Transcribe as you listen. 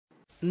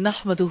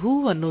نحمدہ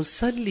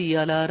ونصلی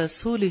علی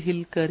رسولہ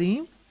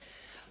الکریم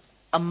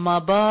اما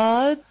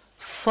بعد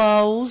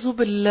فاعوذ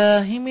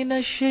باللہ من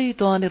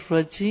الشیطان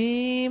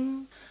الرجیم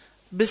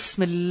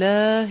بسم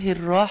اللہ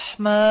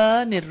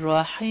الرحمن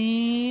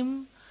الرحیم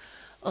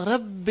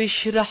رب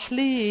اشرح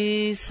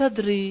لی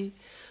صدری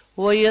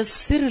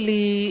ویسر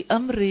لی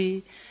امری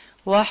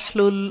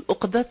واحلل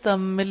عقدۃ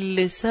من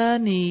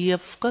لسانی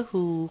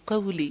یفقہوا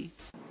قولی۔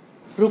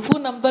 رکوع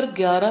نمبر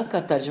 11 کا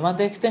ترجمہ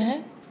دیکھتے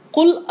ہیں۔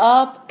 قل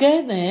آپ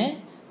کہہ دیں،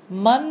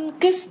 من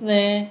کس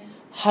نے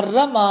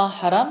حرما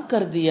حرام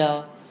کر دیا،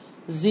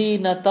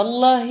 زینت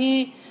اللہ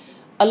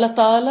اللہ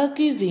تعالی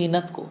کی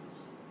زینت کو،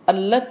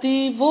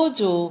 التی وہ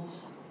جو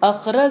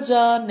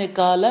اخرجا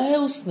نکالا ہے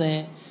اس نے،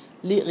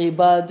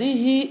 لعبادہ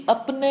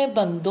اپنے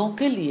بندوں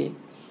کے لیے،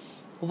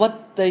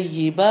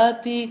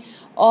 والطیبات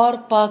اور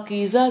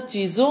پاکیزہ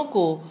چیزوں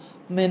کو،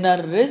 من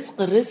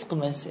الرزق رزق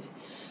میں سے۔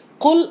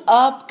 قل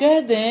آپ کہہ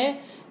دیں،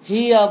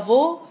 ہیا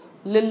وہ،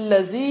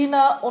 للذین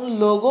ان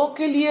لوگوں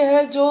کے لیے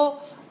ہے جو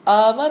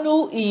آمنو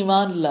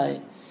ایمان لائے،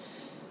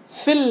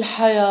 فی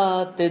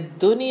الحیات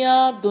الدنیا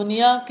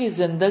دنیا کی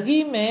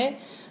زندگی میں،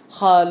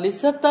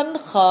 خالصتاً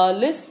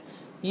خالص،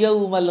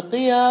 یوم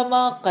القیامہ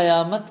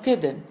قیامت کے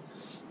دن،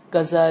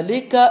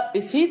 کذالک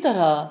اسی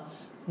طرح،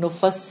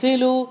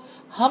 نفصل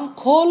ہم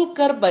کھول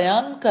کر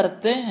بیان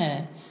کرتے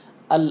ہیں،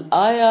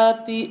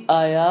 الآیاتی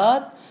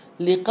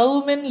آیات،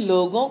 لقوم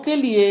لوگوں کے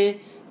لیے،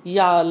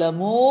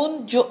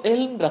 یعلمون جو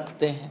علم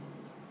رکھتے ہیں۔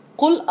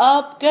 قل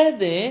آپ کہہ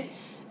دیں،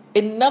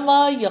 انما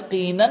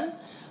یقیناً،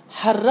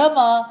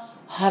 حرما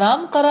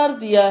حرام قرار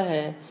دیا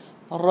ہے،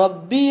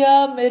 ربیا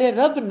میرے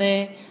رب نے،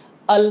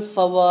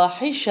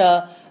 الفواحش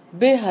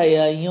بے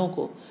حیائیوں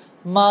کو،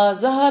 ما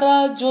ظہرا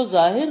جو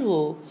ظاہر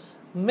ہو،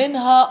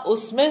 منہا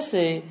اس میں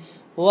سے،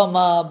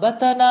 وما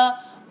بطنا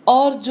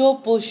اور جو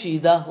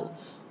پوشیدہ ہو،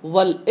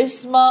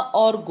 والاسم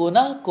اور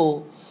گناہ کو،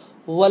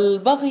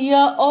 والبغی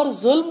اور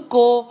ظلم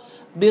کو،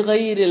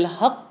 بغیر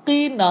الحق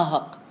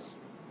ناحق،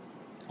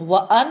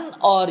 وَأَنْ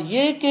اور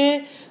یہ کہ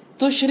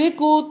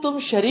تشرکو تم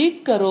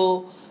شریک کرو،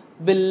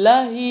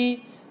 باللہ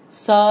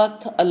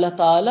ساتھ اللہ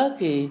تعالی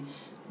کے،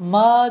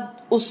 ما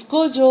اس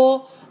کو جو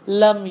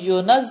لم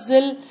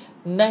ينزل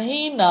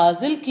نہیں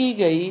نازل کی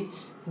گئی،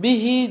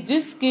 بھی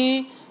جس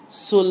کی،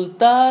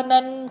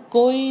 سلطانن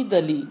کوئی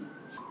دلیل،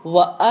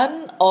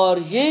 وَأَنْ اور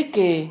یہ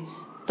کہ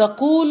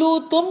تقولو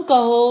تم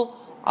کہو،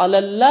 علی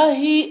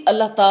اللہ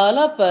اللہ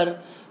تعالی پر،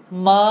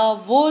 ما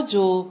وہ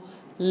جو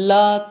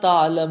لا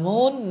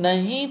تعلمون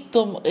نہیں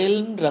تم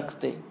علم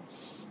رکھتے۔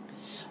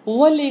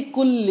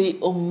 وَلِكُلِّ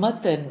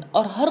أُمَّةٍ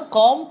اور ہر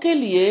قوم کے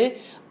لیے،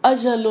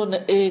 اجل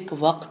ایک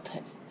وقت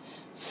ہے،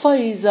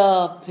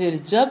 فَإِذَا پھر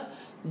جب،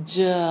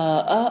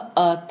 جاء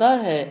آتا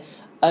ہے،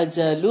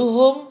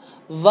 اجلہم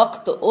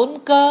وقت ان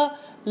کا،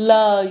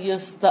 لا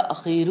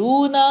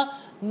یستأخرون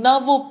نہ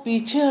وہ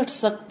پیچھے ہٹ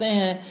سکتے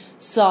ہیں،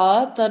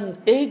 ساعتاً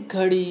ایک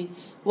گھڑی،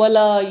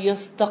 ولا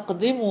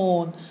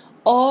یستقدمون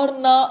اور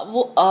نہ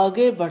وہ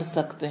آگے بڑھ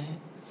سکتے ہیں۔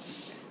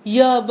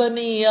 یا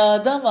بنی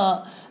آدم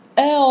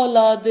اے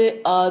اولاد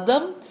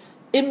آدم،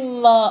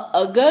 اما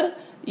اگر،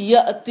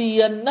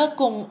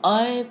 یأتینکم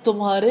آئیں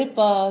تمہارے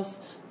پاس،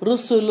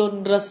 رسل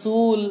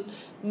رسول،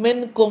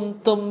 منکم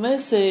تم میں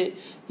سے،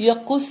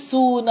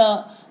 یقصون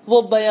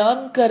وہ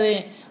بیان کریں،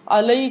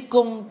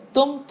 علیکم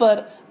تم پر،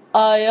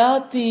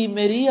 آیاتی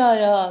میری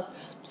آیات،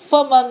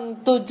 فمن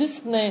تو جس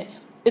نے،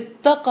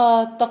 اتقا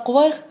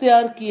تقوی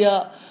اختیار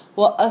کیا،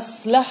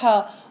 وَأَصْلَحَ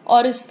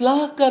اور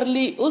اصلاح کر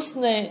لی اس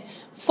نے،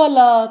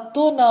 فلا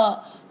تو نہ،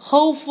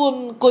 خوف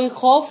کوئی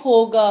خوف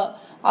ہوگا،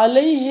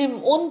 علیہم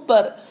ان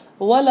پر،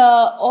 ولا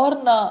اور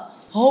نہ،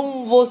 ہم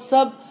وہ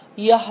سب،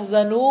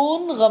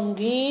 یحزنون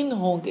غمگین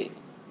ہوں گے۔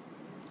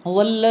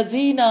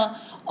 والذین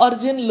اور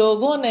جن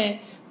لوگوں نے،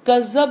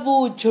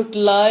 کذبوا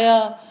جھٹلایا،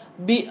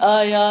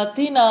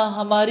 بآیاتنا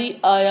ہماری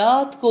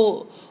آیات کو،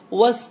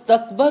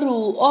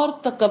 واستکبروا اور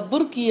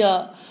تکبر کیا،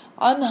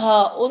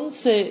 عنہا ان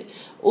سے،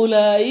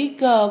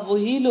 اولئک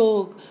وہی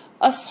لوگ،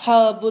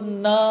 اصحاب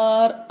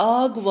النار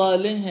آگ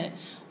والے ہیں،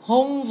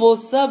 ہم وہ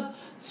سب،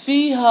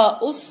 فیہا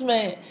اس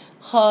میں،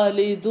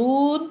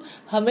 خالدون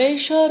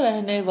ہمیشہ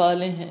رہنے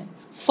والے ہیں۔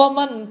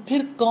 فمن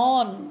پھر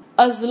کون،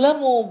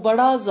 اظلم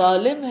بڑا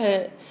ظالم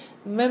ہے،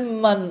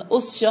 ممن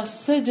اس شخص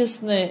سے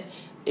جس نے،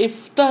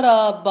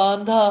 افترا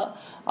باندھا،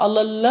 علی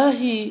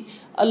اللہ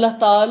اللہ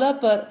تعالی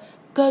پر،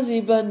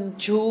 کذباً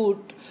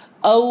جھوٹ،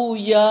 او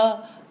یا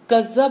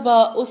کذبا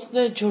اس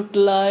نے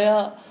جھٹلایا،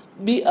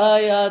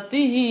 بآیاتہ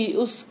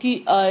اس کی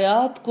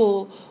آیات کو،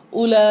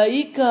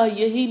 اولئک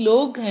یہی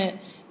لوگ ہیں،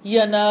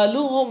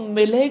 ینالہم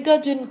ملے گا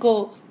جن کو،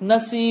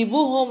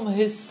 نصیبہم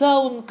حصہ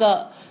ان کا،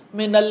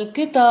 من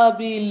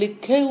الکتاب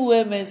لکھے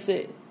ہوئے میں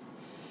سے،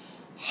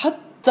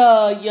 حتی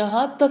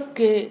یہاں تک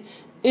کہ،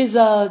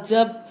 اذا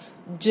جب،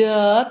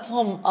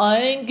 جاءتہم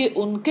آئیں گے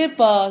ان کے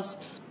پاس،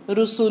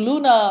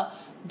 رسولنا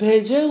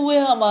بھیجے ہوئے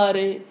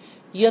ہمارے،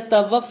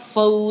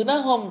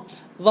 یتوفونہم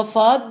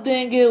وفات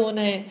دیں گے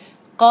انہیں،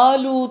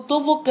 قالوا تو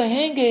وہ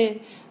کہیں گے،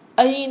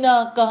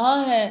 اینا کہاں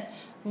ہیں،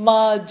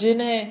 ما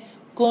جنہیں،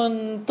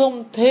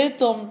 کنتم تھے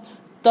تم،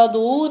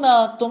 تدعونا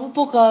تم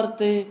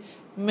پکارتے،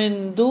 من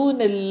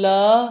دون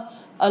اللہ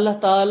اللہ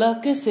تعالی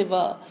کے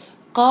سوا،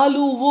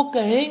 قالو وہ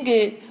کہیں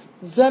گے،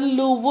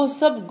 ذلو وہ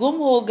سب گم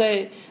ہو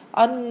گئے،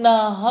 انا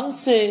ہم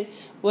سے،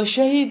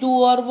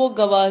 وشہدوا اور وہ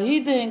گواہی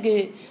دیں گے،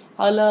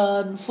 علی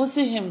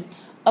انفسہم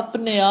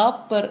اپنے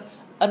آپ پر،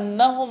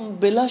 انہم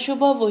بلا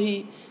شبہ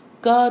وہی،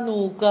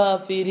 کانو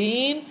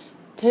کافرین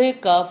تھے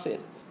کافر۔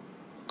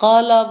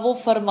 قالا وہ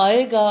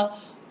فرمائے گا،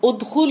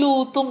 ادخلو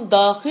تم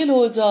داخل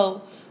ہو جاؤ،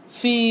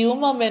 فی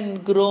امم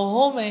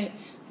گروہوں میں،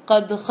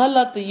 قد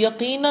خلت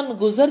یقیناً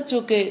گزر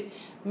چکے،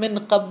 من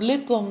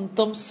قبلکم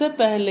تم سے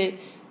پہلے،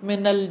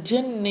 من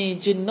الجن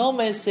جنوں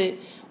میں سے،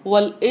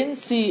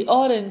 والانسی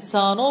اور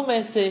انسانوں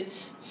میں سے،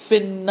 فی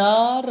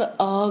النار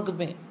آگ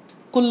میں،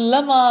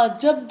 کلما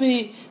جب بھی،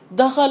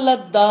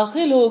 دخلت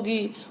داخل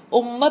ہوگی،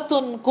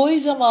 امتن کوئی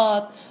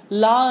جماعت،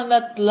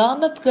 لعنت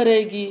لعنت کرے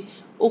گی،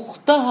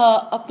 اختہا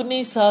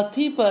اپنی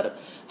ساتھی پر،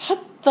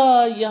 حتی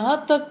یہاں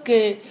تک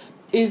کہ،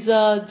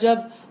 اذا جب،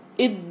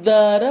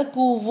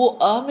 ادارکو وہ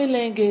آ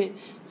ملیں گے،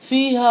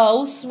 فیہا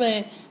اس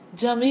میں،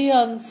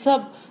 جمیعاً سب،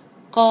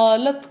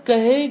 قالت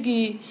کہے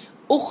گی،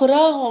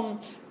 اخراہم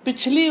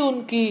پچھلی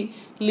ان کی،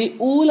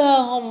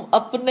 لأولاہم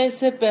اپنے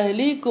سے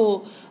پہلی کو،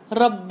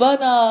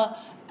 ربنا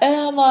اے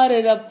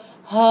ہمارے رب،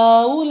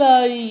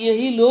 ہاؤلائی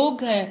یہی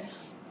لوگ ہیں،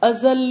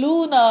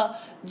 اضلونا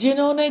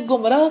جنہوں نے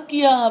گمراہ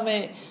کیا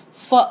ہمیں،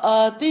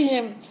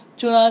 فآتہم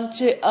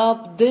چنانچہ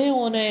آپ دیں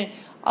انہیں،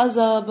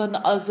 عذاباً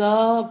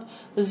عذاب،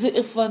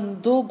 ضعفاً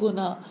دو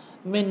گنا،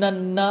 من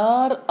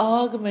النار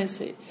آگ میں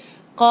سے،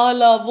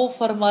 قالا وہ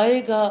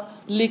فرمائے گا،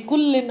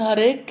 لکل ہر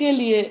ایک کے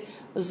لیے،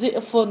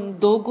 ضعفاً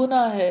دو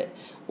گنا ہے،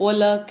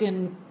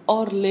 ولکن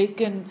اور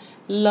لیکن،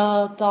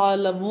 لا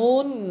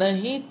تعلمون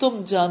نہیں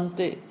تم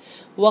جانتے،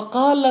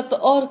 وقالت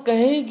اور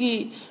کہے گی،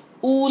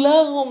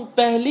 اولاہم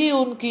پہلی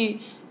ان کی،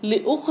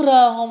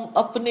 لأخراہم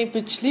اپنی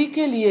پچھلی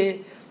کے لیے،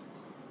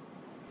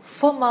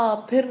 فما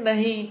پھر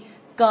نہیں،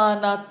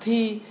 کانا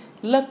تھی،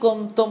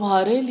 لکم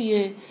تمہارے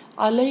لیے،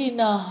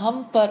 علینا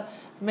ہم پر،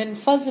 من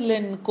فضل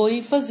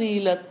کوئی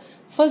فضیلت،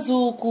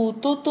 فذوقوا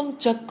تو تم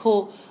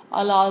چکھو،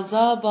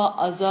 العذاب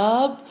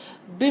عذاب،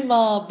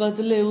 بما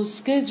بدلے اس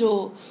کے جو،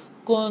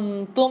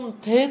 کنتم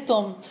تھے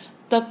تم،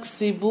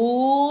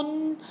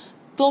 تکسبون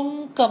تم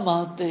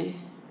کماتے۔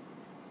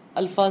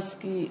 الفاظ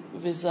کی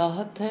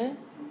وضاحت ہے،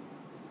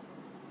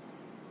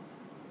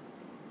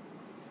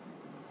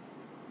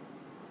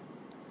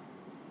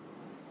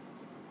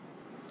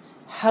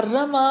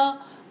 حرما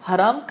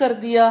حرام کر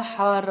دیا،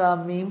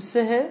 حرامیم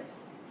سے ہے،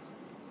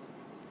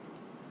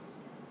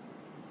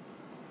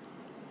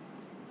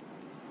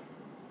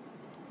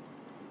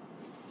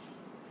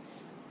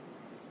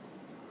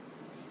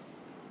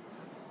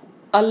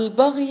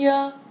 البغیہ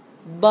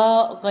با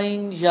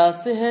غین یا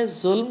سے ہے،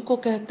 ظلم کو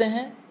کہتے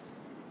ہیں،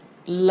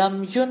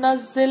 لم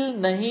ینزل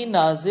نہیں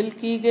نازل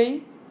کی گئی،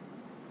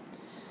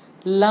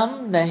 لم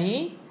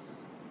نہیں،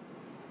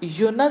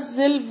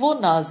 ینزل وہ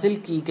نازل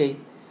کی گئی،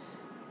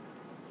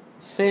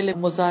 فعل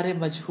مضارع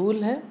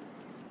مجہول ہے،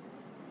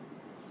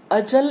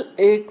 اجل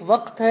ایک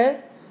وقت ہے،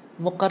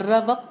 مقررہ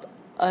وقت،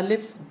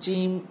 الف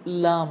جیم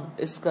لام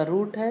اس کا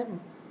روٹ ہے،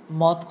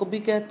 موت کو بھی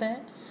کہتے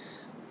ہیں،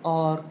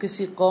 اور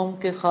کسی قوم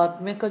کے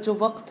خاتمے کا جو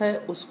وقت ہے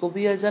اس کو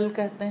بھی اجل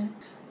کہتے ہیں،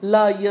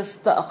 لا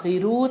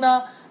یستأخرون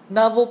نہ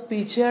وہ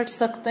پیچھے ہٹ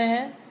سکتے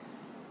ہیں،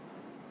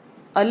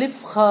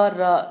 الف خا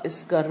را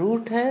اس کا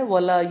روٹ ہے،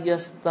 ولا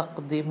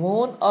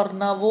یستقدمون اور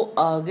نہ وہ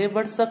آگے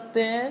بڑھ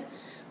سکتے ہیں،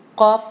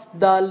 قاف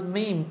دال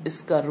میم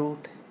اس کا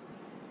روٹ ہے،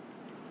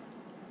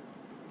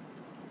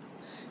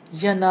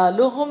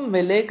 ینالہم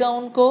ملے گا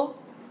ان کو،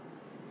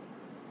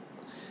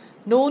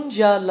 نون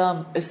یا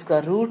لام اس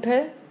کا روٹ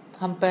ہے،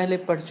 ہم پہلے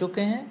پڑھ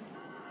چکے ہیں،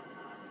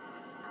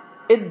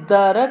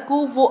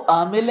 ادارکو وہ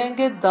آ ملیں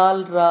گے،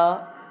 دال را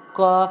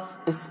کاف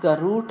اس کا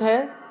روٹ ہے،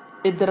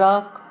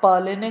 ادراک پا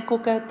لینے کو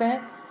کہتے ہیں،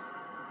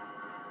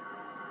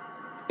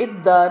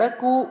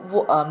 ادارکو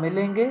وہ آ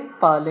ملیں گے،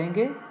 پا لیں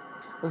گے،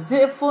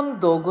 ضعفن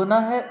دو گنا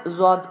ہے،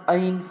 ضاد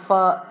عین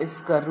فا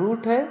اس کا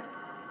روٹ ہے،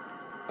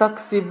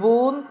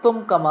 تکسبون تم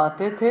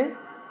کماتے تھے،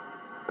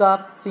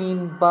 کاف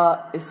سین با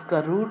اس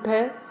کا روٹ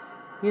ہے۔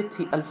 یہ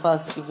تھی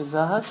الفاظ کی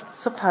وضاحت۔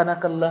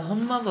 سبحانک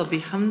اللہم و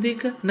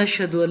بحمدک،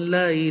 نشہد ان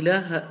لا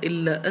الہ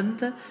الا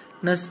انت،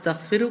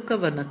 نستغفرک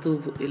و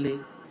نتوب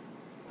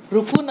الیک۔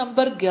 رکوع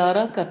نمبر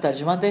 11 کا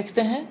ترجمہ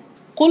دیکھتے ہیں۔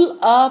 قل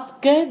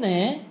آپ کہہ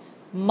دیں،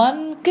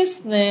 من کس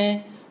نے،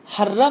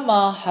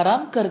 حرما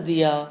حرام کر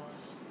دیا،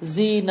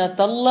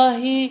 زینت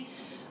اللہ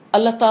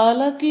اللہ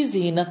تعالی کی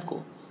زینت کو،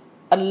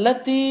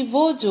 التی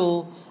وہ جو،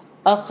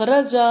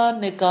 اخرجا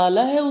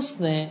نکالا ہے اس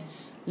نے،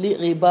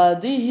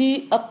 لعبادہ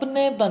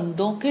اپنے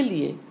بندوں کے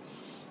لیے،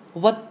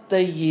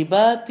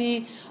 والطیبات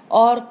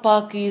اور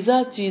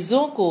پاکیزہ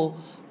چیزوں کو،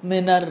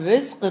 من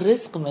الرزق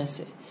رزق میں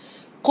سے،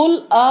 قل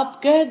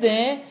آپ کہہ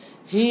دیں،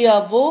 ہیا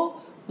وہ،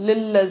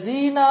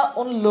 للذین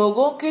ان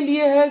لوگوں کے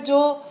لیے ہے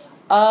جو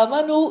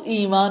آمنوا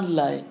ایمان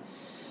لائے،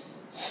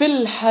 فی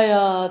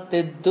الحیات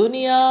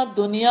الدنیا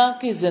دنیا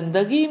کی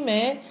زندگی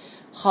میں،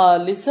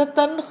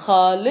 خالصتاً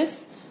خالص،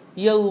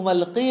 یوم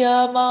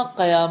القیامہ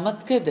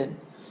قیامت کے دن،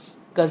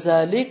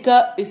 کذالک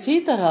اسی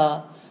طرح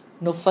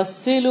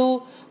نفصلو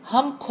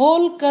ہم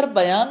کھول کر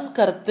بیان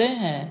کرتے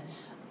ہیں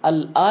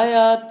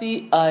الآیاتی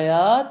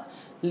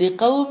آیات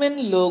لقوم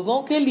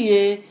لوگوں کے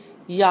لیے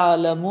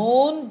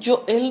یعلمون جو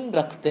علم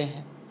رکھتے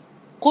ہیں.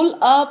 قل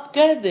آپ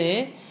کہہ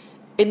دیں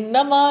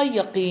انما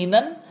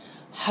یقیناً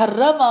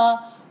حرما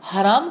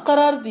حرام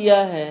قرار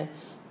دیا ہے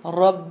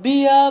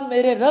ربیا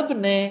میرے رب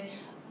نے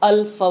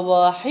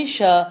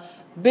الفواحش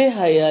بے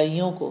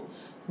حیائیوں کو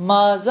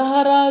ما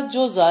ظہرا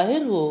جو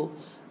ظاہر ہو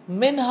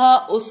منہا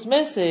اس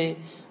میں سے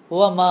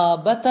وما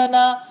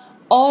بطنا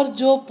اور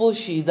جو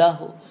پوشیدہ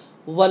ہو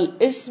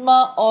والاسم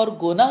اور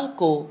گناہ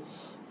کو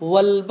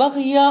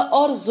والبغی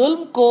اور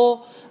ظلم کو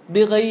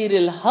بغیر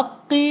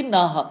الحق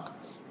ناحق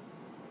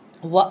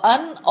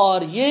وَأَنْ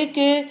اور یہ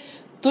کہ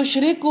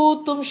تشرکو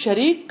تم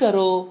شریک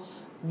کرو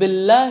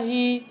باللہ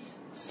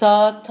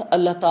ساتھ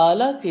اللہ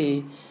تعالی کے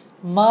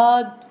ما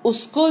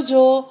اس کو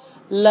جو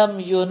لم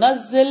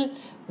ينزل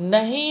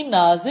نہیں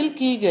نازل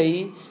کی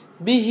گئی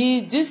بھی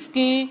جس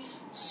کی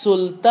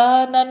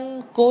سلطانن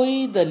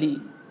کوئی دلیل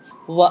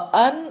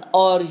وَأَنْ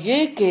اور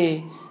یہ کہ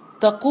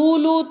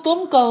تقولو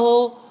تم کہو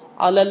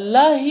علی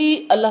اللہ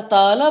اللہ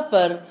تعالی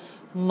پر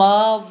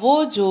ما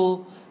وہ جو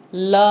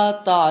لا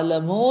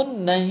تعلمون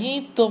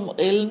نہیں تم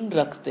علم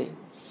رکھتے.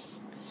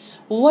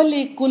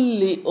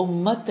 وَلِكُلِّ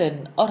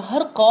أُمَّةٍ اور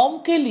ہر قوم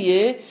کے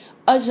لیے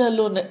اجل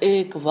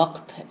ایک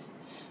وقت ہے.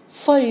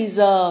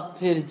 فَإِذَا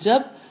پھر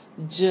جب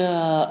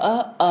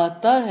جاء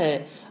آتا ہے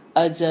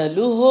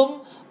اجلہم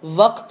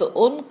وقت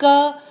ان کا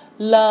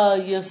لا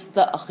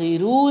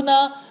یستأخرون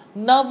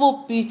نہ وہ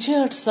پیچھے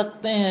ہٹ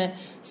سکتے ہیں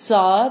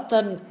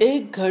ساعتن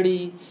ایک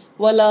گھڑی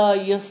ولا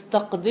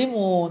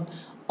یستقدمون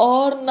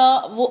اور نہ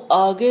وہ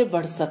آگے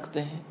بڑھ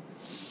سکتے ہیں.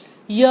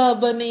 یا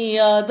بنی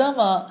آدم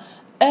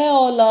اے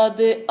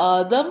اولاد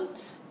آدم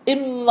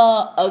اما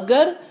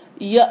اگر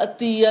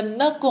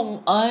یأتینکم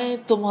آئیں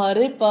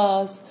تمہارے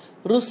پاس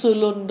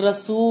رسل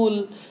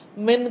رسول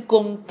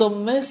منکم تم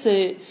میں سے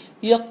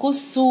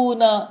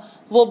یقصون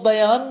وہ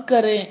بیان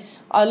کریں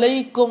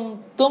علیکم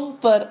تم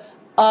پر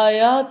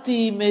آیاتی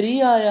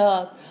میری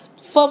آیات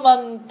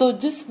فمن تو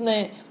جس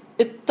نے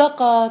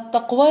اتقا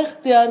تقوی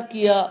اختیار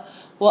کیا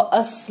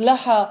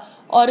وَأَصْلَحَ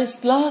اور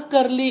اصلاح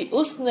کر لی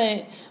اس نے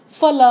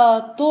فلا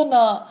تو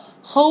نہ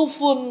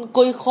خوف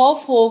کوئی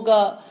خوف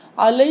ہوگا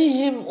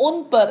علیہم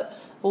ان پر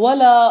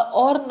ولا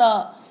اور نہ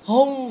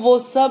ہم وہ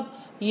سب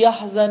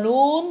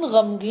یحزنون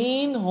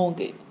غمگین ہوں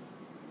گے.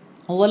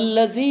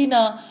 والذین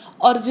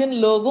اور جن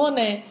لوگوں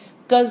نے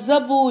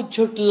کذبوا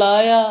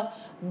جھٹلایا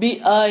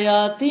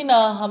بآیاتنا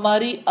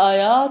ہماری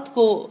آیات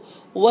کو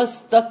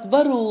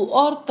واستکبروا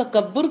اور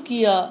تکبر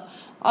کیا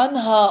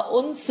عنہا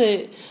ان سے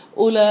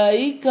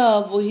اولئیکا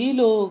وہی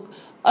لوگ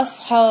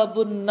اصحاب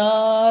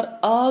النار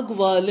آگ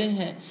والے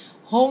ہیں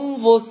ہم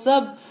وہ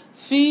سب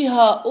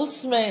فیہا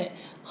اس میں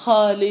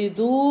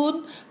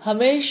خالدون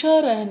ہمیشہ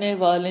رہنے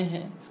والے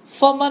ہیں.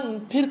 فمن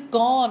پھر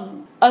کون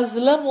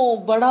ازلم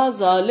بڑا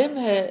ظالم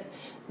ہے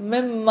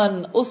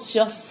ممن اس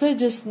شخص سے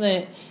جس نے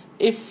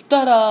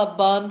افطرا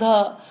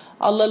باندھا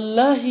علی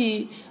اللہ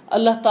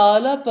اللہ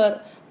تعالی پر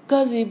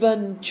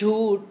کذبن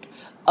جھوٹ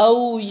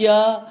او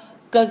یا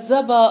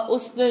کذبا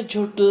اس نے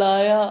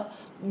جھٹلایا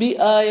بھی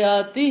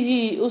آیاتی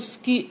ہی اس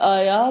کی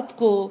آیات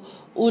کو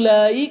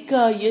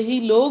اولئیکا یہی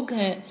لوگ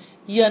ہیں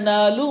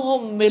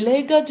ینالہم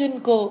ملے گا جن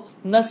کو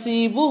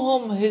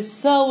نصیبہم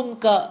حصہ ان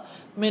کا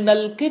من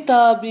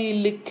الکتابی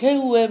لکھے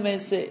ہوئے میں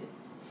سے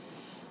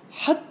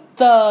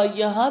حتی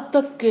یہاں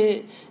تک کہ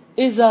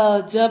اذا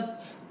جب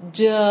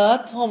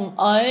جات ہم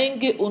آئیں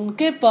گے ان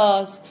کے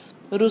پاس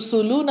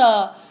رسولنا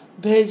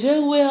بھیجے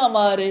ہوئے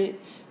ہمارے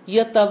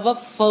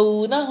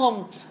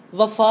یتوفونہم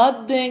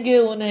وفات دیں گے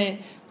انہیں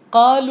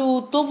قالو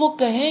تو وہ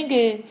کہیں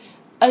گے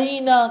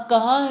اینا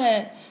کہاں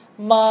ہے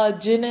ما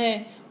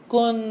جنہیں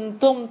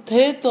کنتم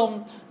تھے تم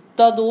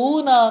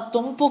تدعونا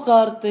تم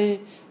پکارتے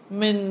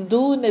من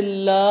دون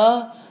اللہ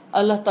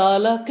اللہ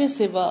تعالی کے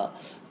سوا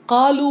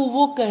قالو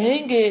وہ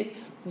کہیں گے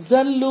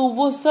ذلوا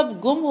وہ سب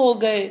گم ہو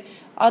گئے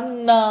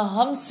انا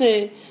ہم سے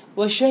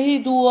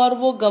وشہدوا اور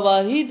وہ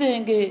گواہی دیں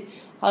گے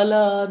علی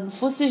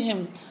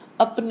انفسہم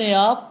اپنے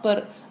آپ پر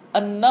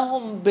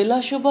انہم بلا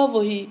شبہ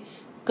وہی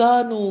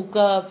کانو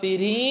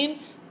کافرین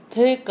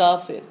تھے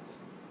کافر.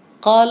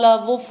 قالا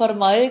وہ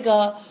فرمائے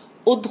گا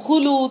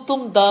ادخلو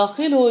تم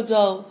داخل ہو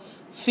جاؤ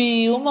فی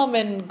امم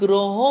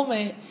گروہوں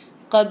میں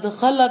قد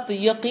خلت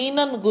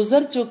یقیناً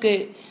گزر چکے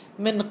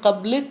من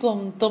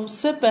قبلکم تم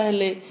سے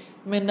پہلے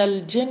من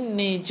الجن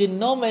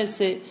جنوں میں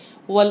سے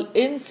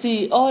والانسی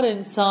اور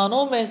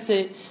انسانوں میں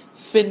سے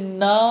فی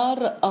النار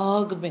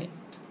آگ میں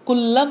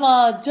کلما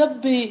جب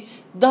بھی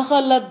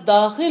دخلت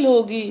داخل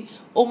ہوگی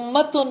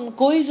امتن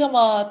کوئی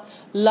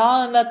جماعت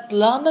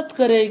لعنت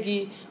کرے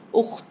گی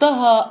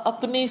اختہا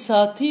اپنی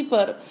ساتھی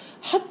پر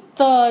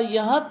حتی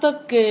یہاں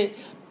تک کہ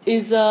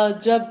اذا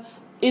جب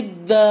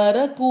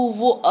ادارکو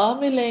وہ آ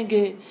ملیں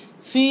گے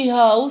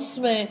فیہا اس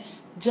میں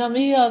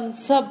جمیعاً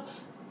سب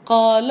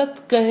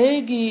قالت کہے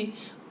گی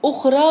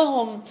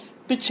اخراہم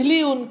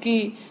پچھلی ان کی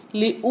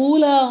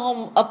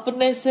لِأُولَاهُمْ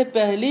اپنے سے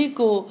پہلی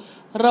کو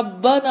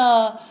ربنا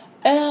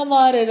اے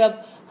ہمارے رب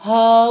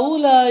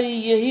ہاؤلائی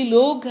یہی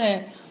لوگ ہیں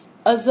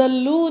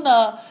ازلونا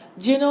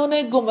جنہوں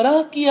نے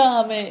گمراہ کیا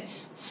ہمیں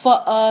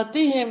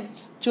فآتہم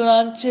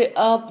چنانچہ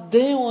آپ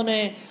دیں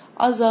انہیں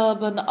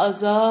عذاباً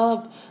عذاب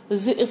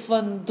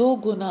ضعفاً دو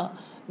گنا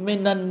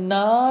من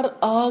النار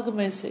آگ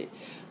میں سے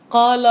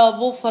قالا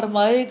وہ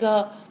فرمائے گا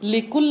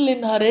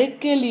لکل ہر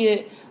ایک کے لیے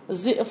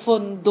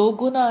ضعفاً دو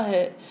گنا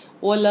ہے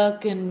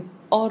ولیکن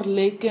اور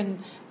لیکن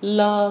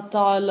لا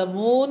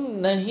تعلمون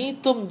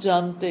نہیں تم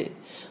جانتے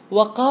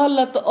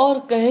وقالت اور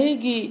کہے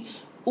گی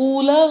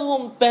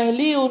اولاہم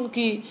پہلی ان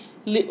کی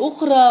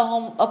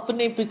لأخراہم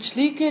اپنی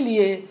پچھلی کے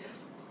لیے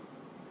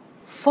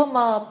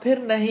فما پھر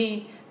نہیں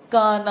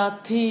کانا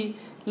تھی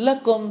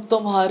لکم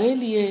تمہارے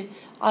لیے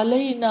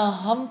علینا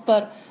ہم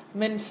پر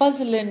من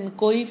فضل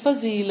کوئی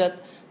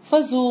فضیلت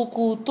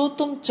فذوقوا تو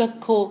تم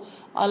چکھو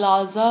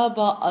العذاب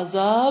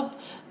عذاب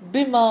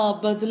بما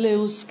بدلے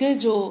اس کے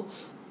جو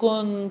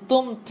کن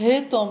تم تھے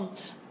تم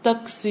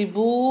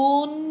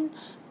تکسبون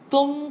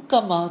تم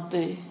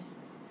کماتے.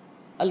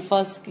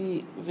 الفاظ کی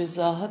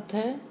وضاحت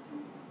ہے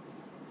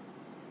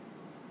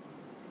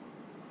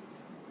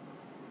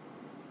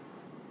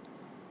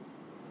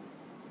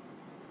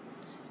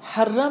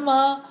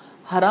حرما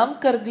حرام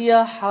کر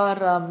دیا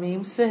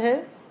حرامیم سے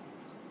ہے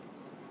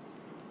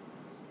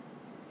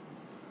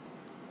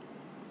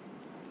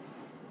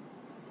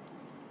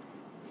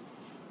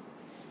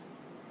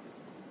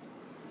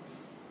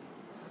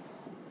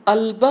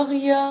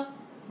البغیہ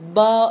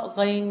با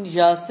غین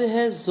یا سے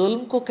ہے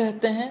ظلم کو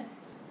کہتے ہیں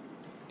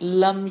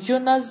لم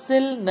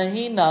ینزل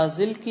نہیں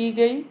نازل کی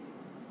گئی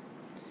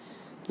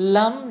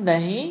لم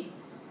نہیں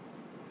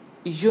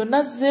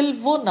ینزل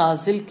وہ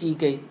نازل کی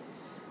گئی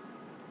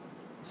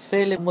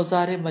فعل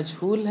مضارع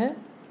مجہول ہے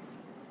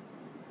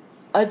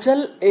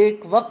اجل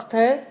ایک وقت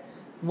ہے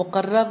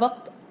مقررہ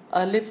وقت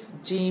الف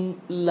جیم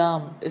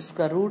لام اس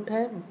کا روٹ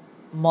ہے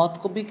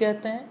موت کو بھی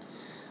کہتے ہیں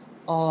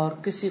اور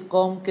کسی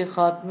قوم کے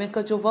خاتمے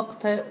کا جو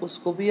وقت ہے اس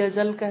کو بھی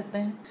اجل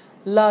کہتے ہیں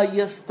لا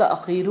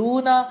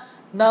یستأخرون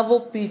نہ وہ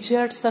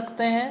پیچھے ہٹ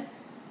سکتے ہیں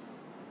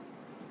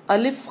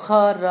الف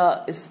خا را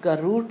اس کا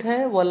روٹ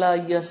ہے ولا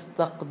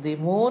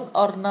یستقدمون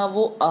اور نہ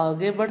وہ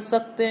آگے بڑھ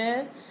سکتے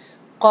ہیں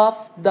قاف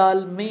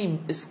دال میم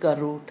اس کا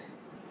روٹ ہے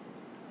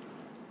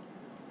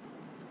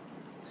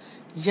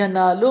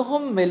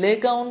ینالہم ملے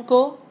گا ان کو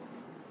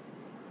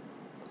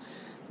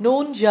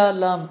نون یا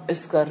لام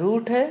اس کا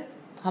روٹ ہے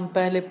ہم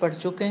پہلے پڑھ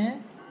چکے ہیں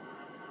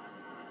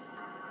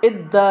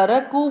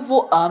ادارکو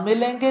وہ آ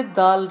ملیں گے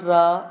دال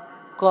را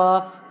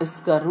قاف اس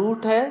کا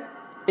روٹ ہے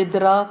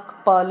ادراک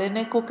پا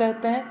لینے کو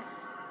کہتے ہیں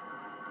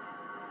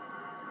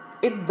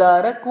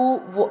ادارکو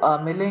وہ آ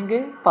ملیں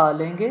گے پا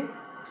لیں گے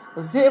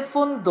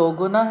ضعفن دو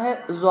گنا ہے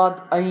ضاد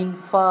عین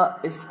فا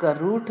اس کا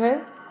روٹ ہے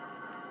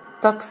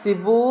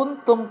تکسبون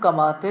تم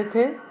کماتے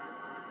تھے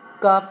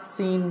کاف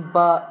سین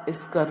با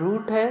اس کا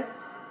روٹ ہے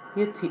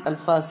یہ تھی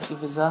الفاظ کی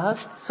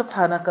وضاحت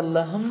سبحانک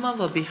اللہم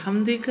و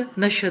بحمدک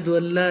نشہد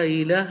ان لا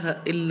الہ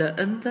الا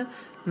انت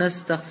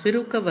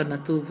نستغفرک و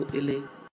نتوب الیک